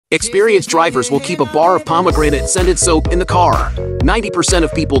Experienced drivers will keep a bar of pomegranate-scented soap in the car. 90%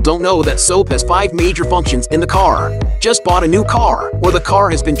 of people don't know that soap has 5 major functions in the car. Just bought a new car, or the car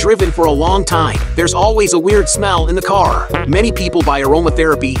has been driven for a long time. There's always a weird smell in the car. Many people buy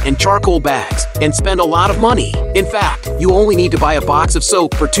aromatherapy and charcoal bags and spend a lot of money. In fact, you only need to buy a box of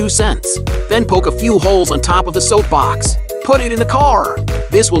soap for 2 cents. Then poke a few holes on top of the soap box. Put it in the car.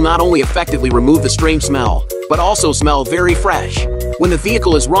 This will not only effectively remove the strange smell, but also smell very fresh. When the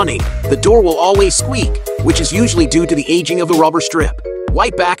vehicle is running, the door will always squeak, which is usually due to the aging of the rubber strip.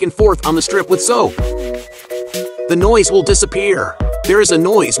 Wipe back and forth on the strip with soap. The noise will disappear. There is a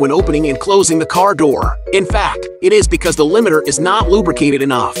noise when opening and closing the car door. In fact, it is because the limiter is not lubricated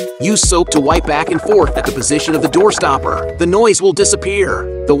enough. Use soap to wipe back and forth at the position of the door stopper. The noise will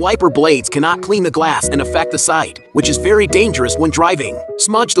disappear. The wiper blades cannot clean the glass and affect the sight, which is very dangerous when driving.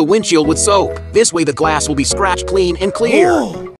 Smudge the windshield with soap. This way the glass will be scratched clean and clear.